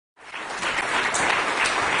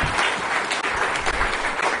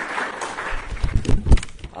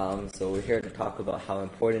So we're here to talk about how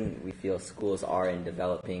important we feel schools are in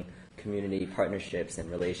developing community partnerships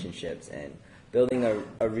and relationships and building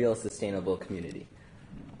a real sustainable community.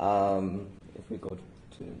 If we go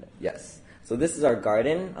to yes. So this is our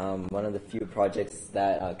garden, one of the few projects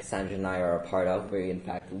that Cassandra and I are a part of. We in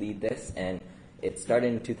fact lead this, and it started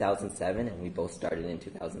in 2007, and we both started in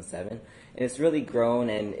 2007. And it's really grown,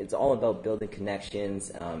 and it's all about building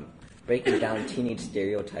connections, breaking down teenage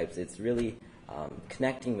stereotypes. It's really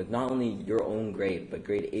connecting with not only your own grade, but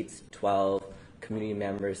grade 8 to 12, community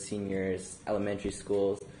members, seniors, elementary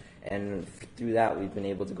schools. And through that, we've been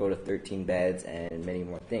able to go to 13 beds and many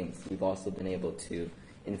more things. We've also been able to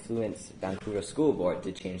influence Vancouver School Board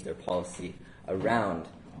to change their policy around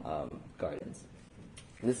gardens.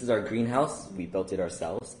 This is our greenhouse. We built it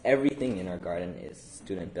ourselves. Everything in our garden is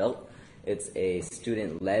student-built. It's a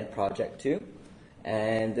student-led project too.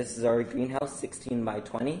 And this is our greenhouse, 16 by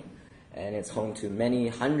 20. And it's home to many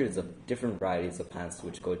hundreds of different varieties of plants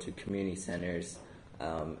which go to community centers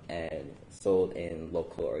and sold in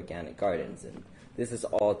local organic gardens. And this is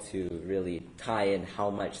all to really tie in how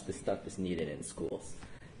much this stuff is needed in schools.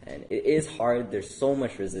 And it is hard. There's so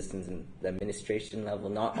much resistance in the administration level,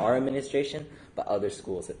 not our administration, but other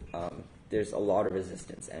schools. There's a lot of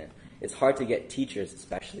resistance, and it's hard to get teachers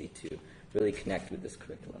especially to really connect with this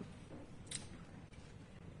curriculum.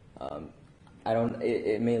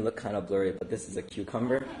 It may look kind of blurry, but this is a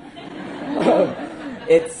cucumber.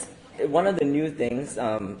 It's one of the new things.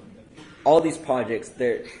 All these projects,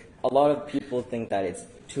 a lot of people think that it's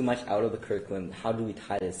too much out of the curriculum. How do we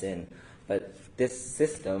tie this in? But this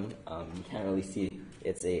system, you can't really see,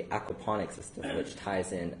 it's a aquaponic system which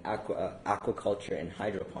ties in aquaculture and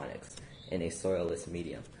hydroponics in a soilless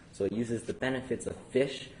medium. So it uses the benefits of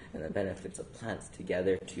fish and the benefits of plants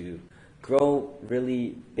together to grow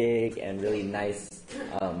really big and really nice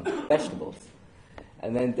vegetables.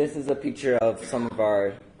 And then this is a picture of some of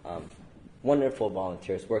our wonderful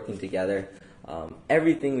volunteers working together.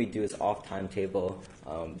 Everything we do is off timetable.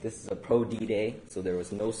 This is a pro D day, so there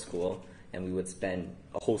was no school, and we would spend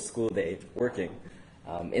a whole school day working.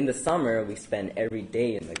 In the summer, we spend every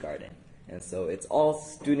day in the garden. And so it's all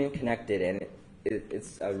student connected, and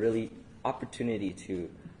it's a really opportunity to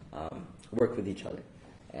work with each other,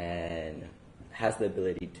 and has the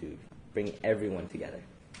ability to bring everyone together.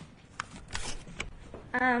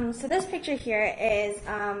 So this picture here is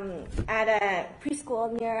at a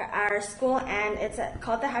preschool near our school, and it's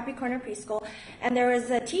called the Happy Corner Preschool. And there was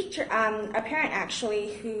a teacher, a parent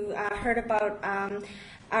actually, who heard about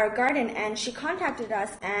our garden, and she contacted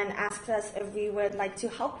us and asked us if we would like to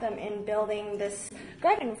help them in building this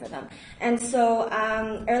garden for them. And so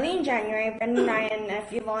early in January, Brendan and I and a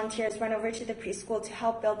few volunteers went over to the preschool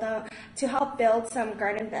to help build some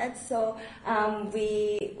garden beds. So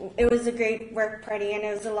it was a great work party, and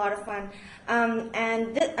it was a lot of fun.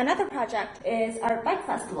 Another project is our bike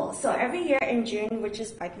festival. So every year in June, which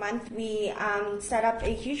is Bike Month, we set up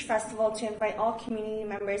a huge festival to invite all community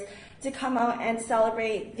members to come out and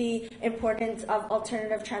celebrate the importance of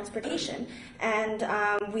alternative transportation. And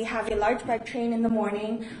we have a large bike train in the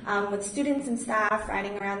morning with students and staff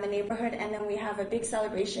riding around the neighborhood, and then we have a big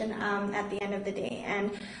celebration at the end of the day.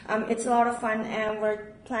 And it's a lot of fun, and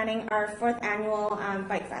we're planning our 4th annual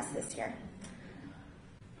Bike Fest this year.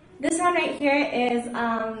 This one right here is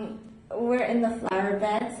we're in the flower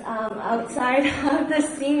beds outside of the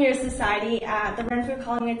Senior Society. The Friends were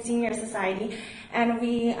calling it Senior Society, and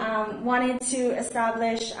we wanted to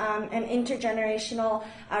establish an intergenerational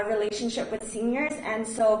relationship with seniors. And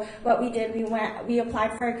so what we did, we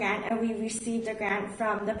applied for a grant, and we received a grant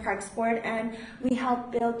from the Parks Board, and we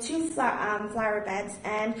helped build 2 flower beds.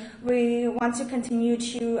 And we want to continue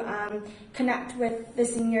to connect with the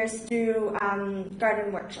seniors through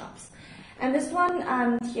garden workshops. And this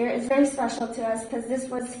one here is very special to us because this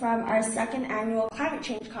was from our 2nd annual climate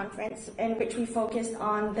change conference, in which we focused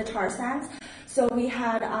on the tar sands. So we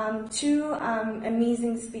had 2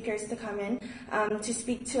 amazing speakers to come in to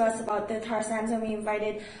speak to us about the tar sands, and we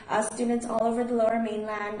invited students all over the Lower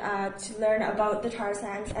Mainland to learn about the tar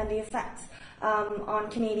sands and the effects on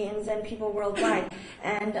Canadians and people worldwide.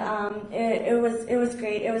 And it was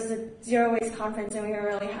great. It was a zero-waste conference, and we were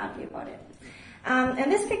really happy about it.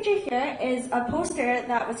 And this picture here is a poster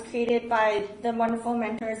that was created by the wonderful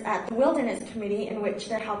mentors at the Wilderness Committee, in which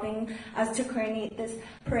they're helping us to coordinate this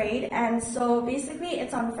parade. And so basically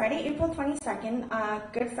it's on Friday, April 22nd,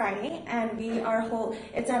 Good Friday, and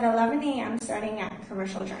it's at 11 a.m. starting at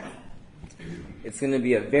Commercial Journal. It's going to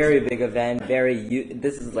be a very big event.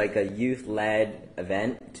 This is like a youth-led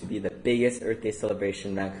event to be the biggest Earth Day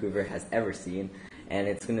celebration Vancouver has ever seen. and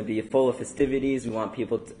it's going to be full of festivities. We want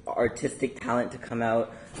artistic talent to come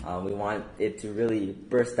out. We want it to really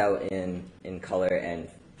burst out in color and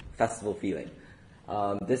festival feeling.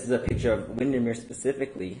 This is a picture of Windermere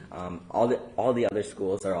specifically. All the other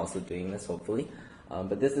schools are also doing this, hopefully.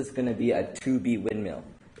 But this is going to be a 2B windmill.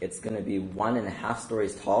 It's going to be 1.5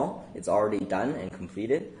 stories tall. It's already done and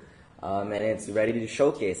completed. And it's ready to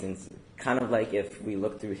showcase. And it's kind of like if we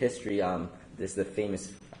look through history, this is a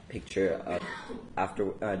famous picture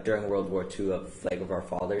of during World War II of Flag of Our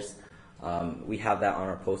Fathers. We have that on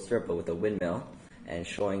our poster, but with a windmill, and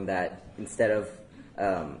showing that instead of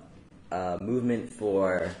movement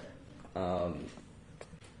for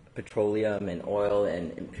petroleum and oil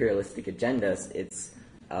and imperialistic agendas, it's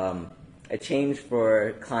a change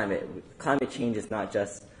for climate. Climate change is not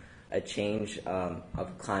just a change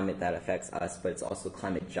of climate that affects us, but it's also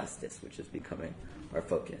climate justice, which is becoming our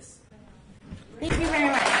focus. Thank you very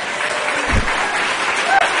much.